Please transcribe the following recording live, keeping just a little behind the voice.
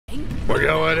We're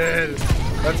going in.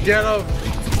 Let's get him.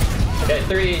 Okay,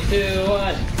 3, 2,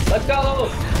 1. Let's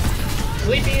go.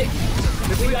 Sleepy.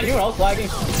 Anyone else lagging?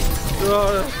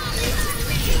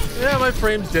 Yeah, my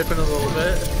frame's dipping a little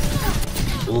bit.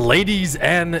 Ladies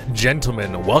and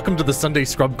gentlemen, welcome to the Sunday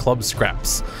Scrub Club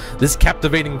Scraps. This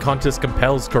captivating contest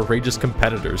compels courageous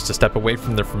competitors to step away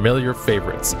from their familiar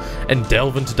favorites and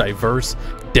delve into diverse,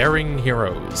 daring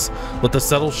heroes. Let the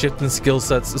subtle shift in skill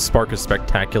sets spark a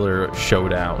spectacular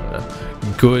showdown.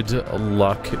 Good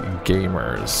luck,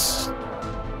 gamers.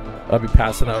 I'd be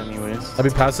passing out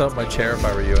my chair if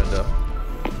I were you, Endo.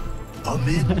 I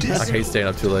hate staying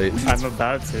up too late. I'm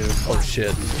about to. Oh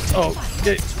shit. Oh,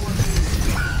 okay.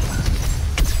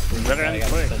 Better end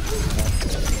quick.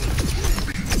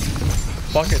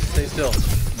 Fuck it, stay still.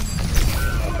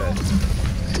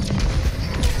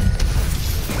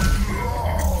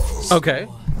 Okay.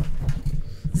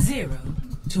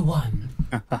 0-1.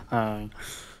 I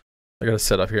gotta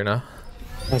set up here now.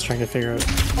 I was trying to figure out.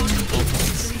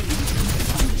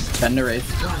 Bend the race.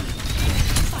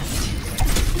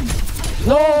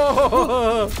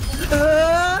 No!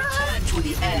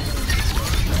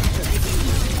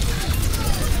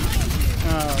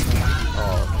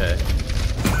 Oh, okay.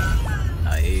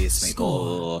 Nice.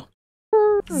 Score.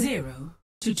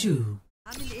 0-2.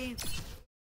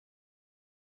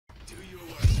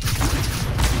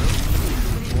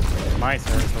 My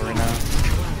territory now.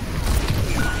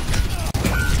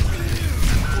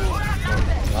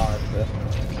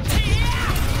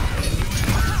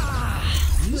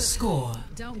 Score.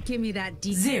 Don't give me that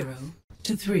D.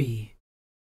 0-3.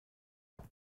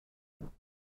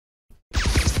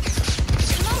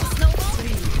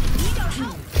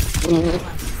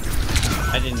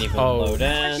 I didn't even load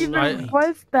in. What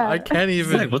is that? I can't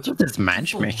even. Like, what's with this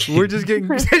matchmaking? We're just getting.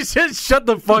 Just shut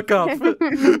the fuck up.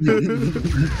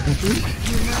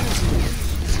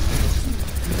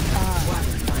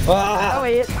 Oh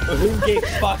wait. Who gave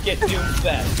fucking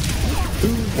Doomfest?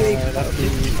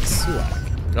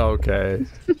 Okay.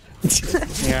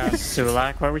 Yeah,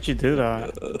 Sulak, why would you do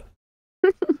that?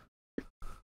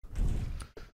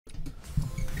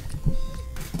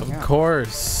 Of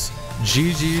course.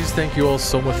 GG's, thank you all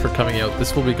so much for coming out.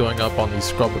 This will be going up on the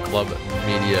ScrubClub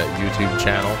Media YouTube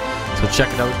channel, so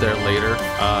check it out there later.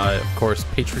 Of course,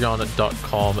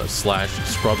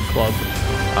 patreon.com/ScrubClub.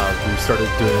 We started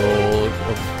doing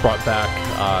brought back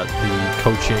the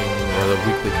coaching or the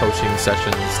weekly coaching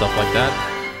sessions, stuff like that.